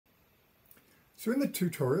So in the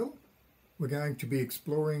tutorial, we're going to be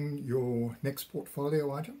exploring your next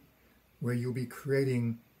portfolio item, where you'll be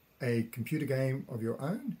creating a computer game of your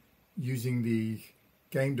own using the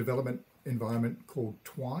game development environment called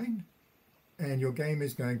Twine. And your game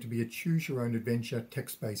is going to be a choose your own adventure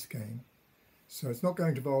text-based game. So it's not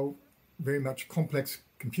going to involve very much complex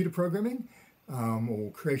computer programming or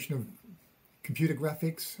creation of computer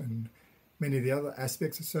graphics and many of the other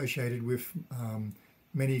aspects associated with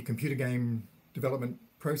many computer game development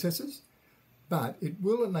processes, but it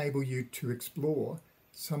will enable you to explore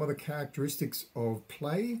some of the characteristics of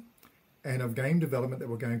play and of game development that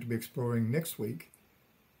we're going to be exploring next week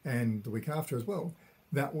and the week after as well,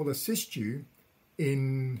 that will assist you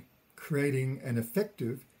in creating an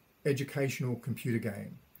effective educational computer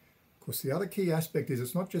game. Of course, the other key aspect is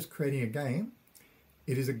it's not just creating a game,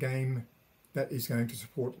 it is a game that is going to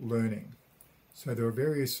support learning. So there are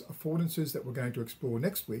various affordances that we're going to explore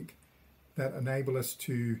next week that enable us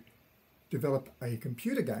to develop a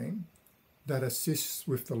computer game that assists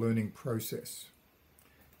with the learning process.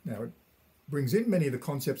 Now, it brings in many of the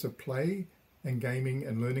concepts of play and gaming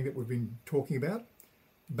and learning that we've been talking about,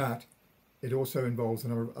 but it also involves a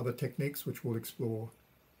number of other techniques which we'll explore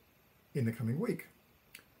in the coming week.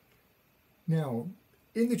 Now,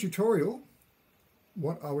 in the tutorial,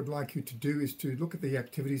 what I would like you to do is to look at the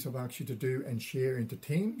activities I've asked you to do and share into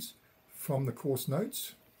teams from the course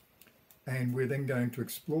notes. And we're then going to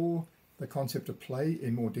explore the concept of play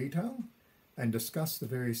in more detail and discuss the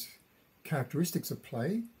various characteristics of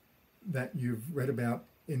play that you've read about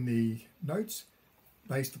in the notes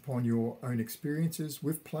based upon your own experiences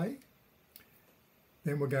with play.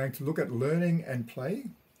 Then we're going to look at learning and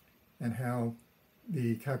play and how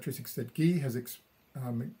the characteristics that Guy has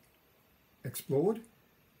explored,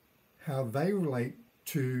 how they relate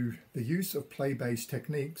to the use of play-based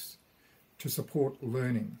techniques to support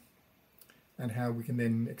learning, and how we can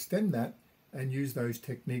then extend that and use those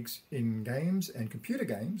techniques in games and computer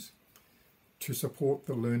games to support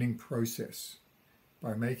the learning process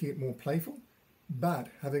by making it more playful, but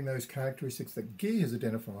having those characteristics that Guy has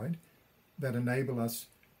identified that enable us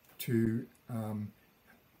to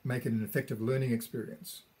make it an effective learning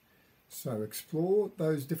experience. So explore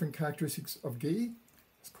those different characteristics of Guy.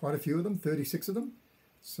 There's quite a few of them, 36 of them.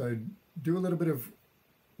 So do a little bit of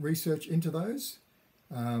research into those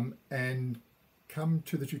and come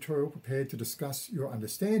to the tutorial prepared to discuss your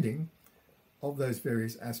understanding of those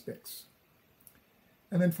various aspects.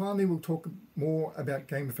 And then finally, we'll talk more about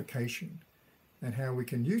gamification and how we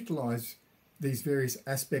can utilize these various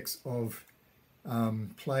aspects of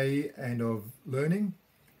play and of learning.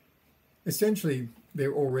 Essentially,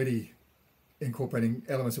 they're already incorporating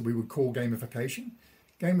elements that we would call gamification.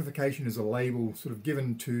 Gamification is a label sort of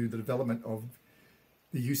given to the development of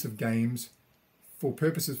the use of games for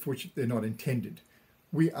purposes for which they're not intended.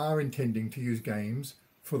 We are intending to use games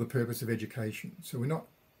for the purpose of education. So we're not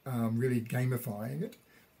really gamifying it.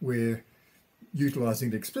 We're utilizing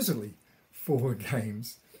it explicitly for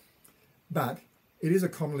games. But it is a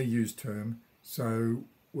commonly used term, so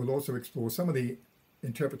we'll also explore some of the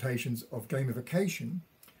interpretations of gamification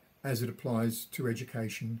as it applies to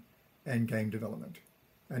education and game development,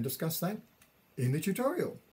 and discuss that in the tutorial.